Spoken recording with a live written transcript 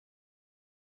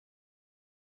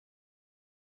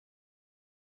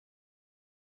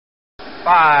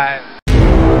5,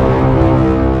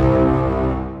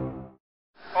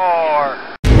 4,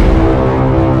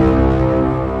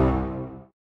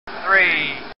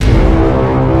 3,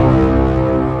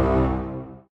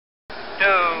 2,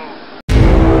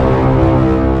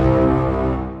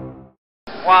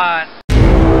 1.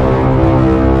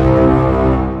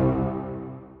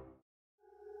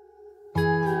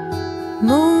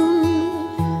 Moon,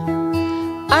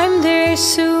 I'm there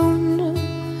soon.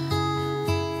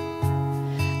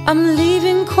 I'm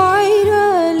leaving quite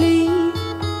early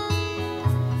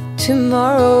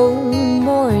tomorrow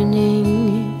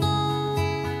morning.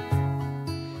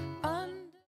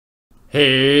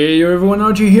 Hey everyone,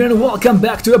 RG here and welcome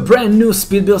back to a brand new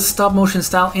speed build stop motion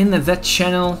style in the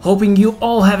channel. Hoping you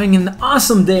all having an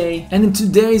awesome day. And in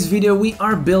today's video we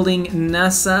are building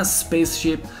NASA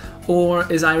spaceship, or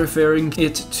as I referring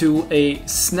it to a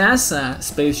SNASA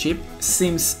spaceship,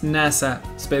 seems NASA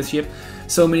spaceship.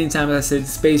 So many times I said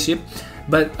spaceship,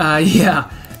 but yeah,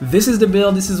 this is the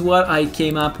build, this is what I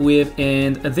came up with,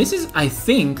 and this is, I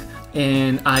think,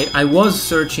 and I was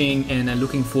searching and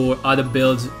looking for other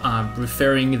builds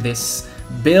referring this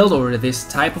build or this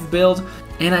type of build,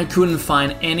 and I couldn't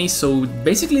find any. So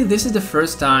basically this is the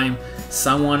first time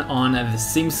someone on the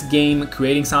Sims game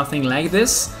creating something like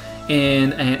this.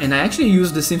 And I actually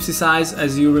used the synthesize,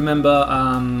 as you remember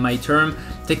my term,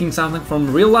 taking something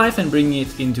from real life and bringing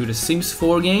it into the Sims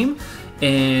 4 game.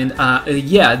 And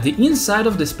yeah, the inside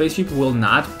of the spaceship will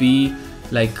not be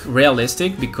like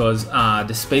realistic because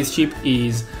the spaceship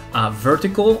is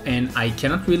vertical and I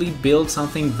cannot really build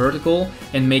something vertical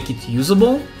and make it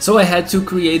usable. So I had to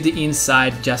create the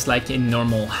inside just like a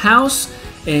normal house.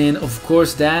 And of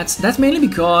course that's mainly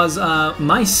because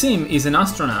my sim is an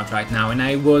astronaut right now, and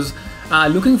I was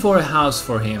looking for a house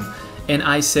for him, and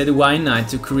I said why not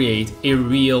to create a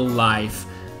real life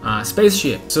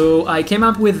spaceship. So I came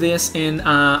up with this, and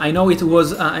I know it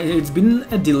was it's been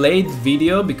a delayed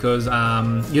video because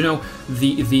you know,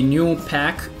 the new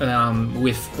pack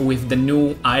with the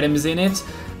new items in it,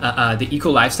 the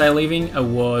Eco Lifestyle Living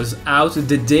was out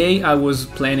the day I was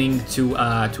planning to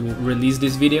release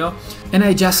this video, and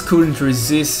I just couldn't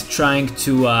resist trying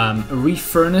to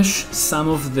refurnish some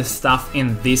of the stuff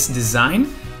in this design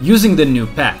using the new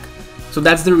pack. So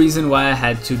that's the reason why I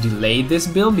had to delay this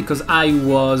build, because I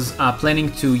was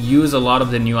planning to use a lot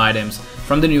of the new items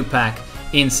from the new pack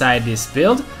inside this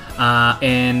build.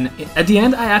 And at the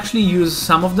end I actually used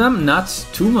some of them, not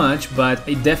too much, but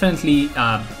it definitely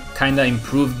kinda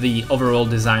improved the overall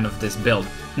design of this build.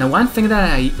 Now one thing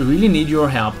that I really need your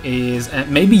help is,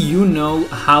 maybe you know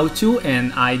how to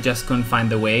and I just couldn't find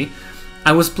the way.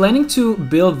 I was planning to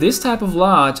build this type of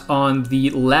lot on the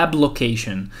lab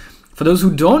location. For those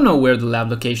who don't know where the lab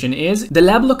location is, the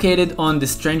lab located on the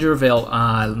Strangerville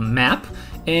map,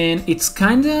 and it's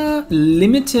kinda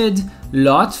limited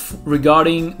lot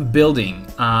regarding building.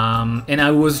 And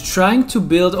I was trying to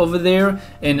build over there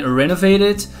and renovate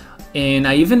it, and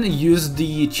I even used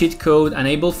the cheat code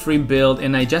enable free build,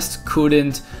 and I just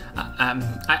couldn't,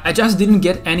 I just didn't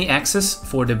get any access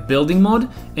for the building mode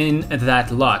in that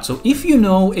lot. So if you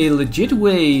know a legit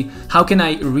way how can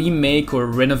I remake or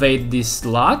renovate this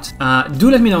lot, do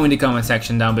let me know in the comment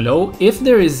section down below. If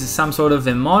there is some sort of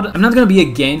a mod, I'm not gonna be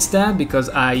against that because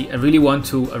I really want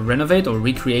to renovate or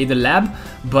recreate the lab,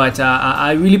 but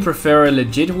I really prefer a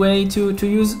legit way to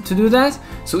do that.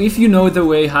 So if you know the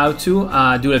way how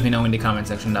to, do let me know in the comment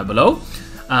section down below.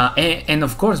 And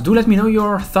of course, do let me know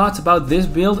your thoughts about this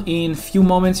build. In a few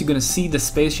moments you're gonna see the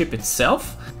spaceship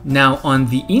itself. Now on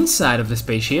the inside of the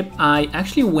spaceship I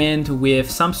actually went with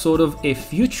some sort of a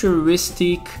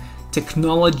futuristic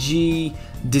technology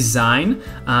design,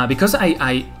 because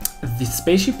the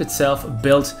spaceship itself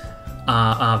built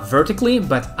vertically,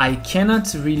 but I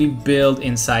cannot really build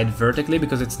inside vertically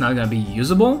because it's not gonna be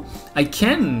usable. I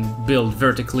can build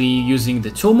vertically using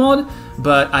the tool mode,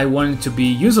 but I want it to be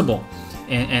usable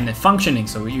and functioning,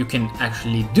 so you can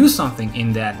actually do something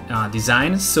in that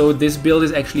design. So this build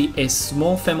is actually a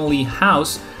small family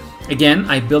house. Again,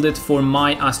 I built it for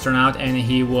my astronaut, and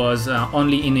he was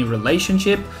only in a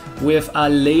relationship with a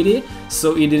lady,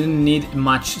 so he didn't need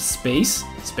much space,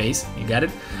 you got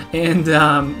it. And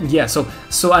yeah, so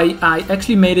I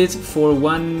actually made it for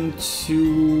 1,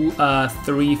 2,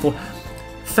 3, 4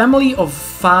 family of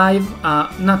 5,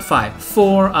 not 5,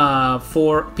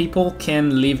 4 people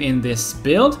can live in this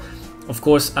build. Of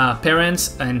course,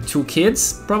 parents and 2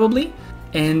 kids probably.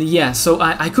 And yeah, so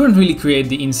I couldn't really create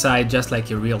the inside just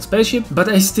like a real spaceship, but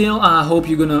I still hope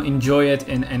you're gonna enjoy it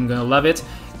and gonna love it.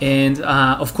 And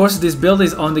of course this build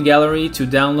is on the gallery to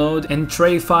download, and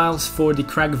trade files for the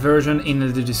cracked version in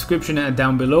the description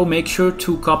down below. Make sure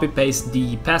to copy paste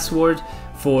the password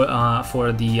for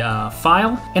the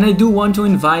file. And I do want to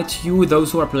invite you,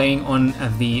 those who are playing on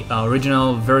the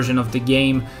original version of the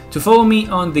game, to follow me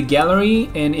on the gallery,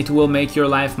 and it will make your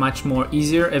life much more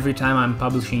easier. Every time I'm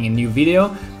publishing a new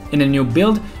video in a new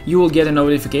build, you will get a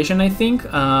notification, I think,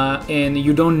 and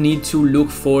you don't need to look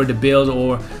for the build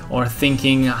or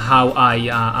thinking how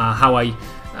I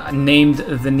named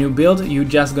the new build. You're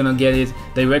just gonna get it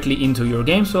directly into your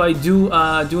game. So I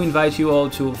do invite you all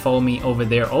to follow me over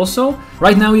there also.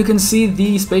 Right now you can see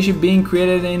the spaceship being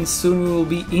created, and soon we will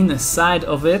be inside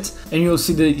of it, and you'll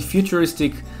see the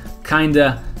futuristic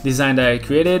kinda design that I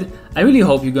created. I really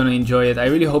hope you're gonna enjoy it. I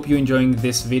really hope you're enjoying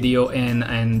this video, and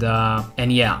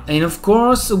yeah. And of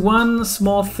course, one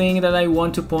small thing that I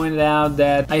want to point out,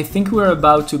 that I think we're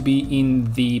about to be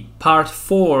in the part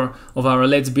 4 of our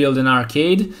Let's Build an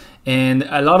Arcade, and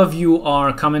a lot of you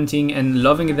are commenting and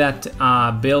loving that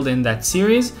build in that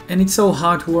series, and it's so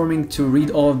heartwarming to read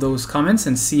all of those comments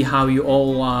and see how you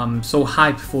all so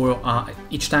hyped for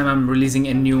each time I'm releasing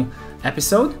a new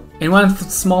episode. And one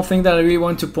small thing that I really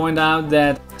want to point out,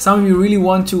 that some of you really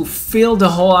want to fill the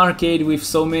whole arcade with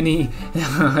so many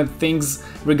things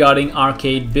regarding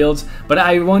arcade builds, but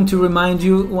I want to remind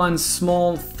you one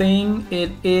small thing. It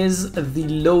is the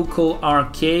local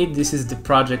arcade. This is the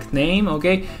project name,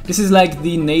 okay? This is like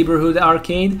the neighborhood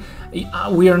arcade.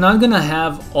 We are not gonna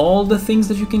have all the things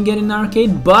that you can get in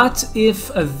arcade, but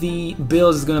if the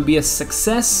build is gonna be a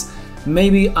success,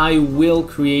 maybe I will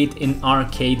create an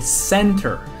arcade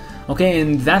center. Okay,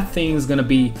 and that thing is gonna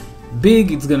be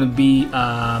big. It's gonna be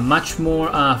much more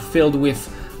filled with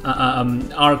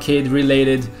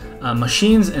arcade-related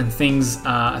machines and things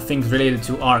related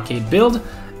to arcade build.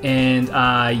 And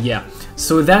yeah,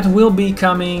 so that will be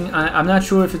coming. I'm not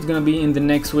sure if it's gonna be in the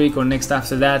next week or next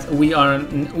after that.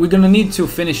 We're gonna need to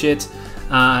finish it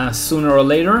sooner or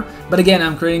later. But again,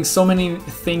 I'm creating so many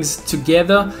things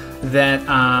together that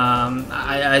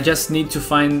I just need to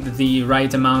find the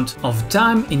right amount of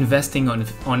time investing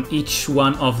on each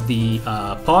one of the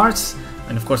parts.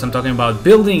 And of course I'm talking about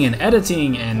building and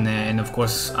editing, and of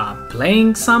course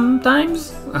playing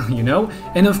sometimes, you know,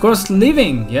 and of course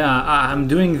living. Yeah, I'm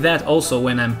doing that also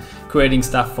when I'm creating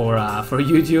stuff for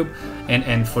YouTube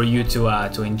and for you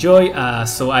to enjoy.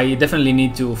 So I definitely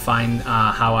need to find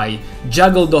how I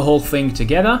juggle the whole thing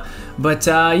together. But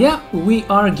yeah, we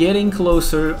are getting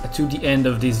closer to the end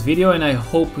of this video, and I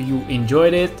hope you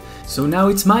enjoyed it. So now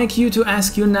it's my cue to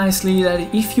ask you nicely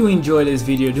that if you enjoyed this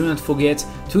video, do not forget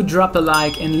to drop a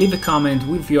like and leave a comment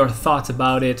with your thoughts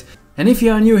about it. And if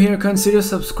you are new here, consider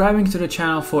subscribing to the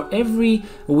channel for every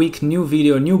week new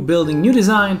video, new building, new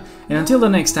design. And until the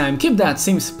next time, keep that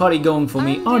Sims party going for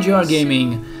me, RGR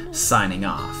Gaming, signing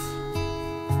off.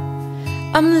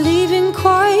 I'm leaving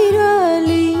quite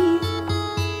early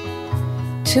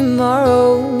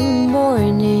tomorrow morning.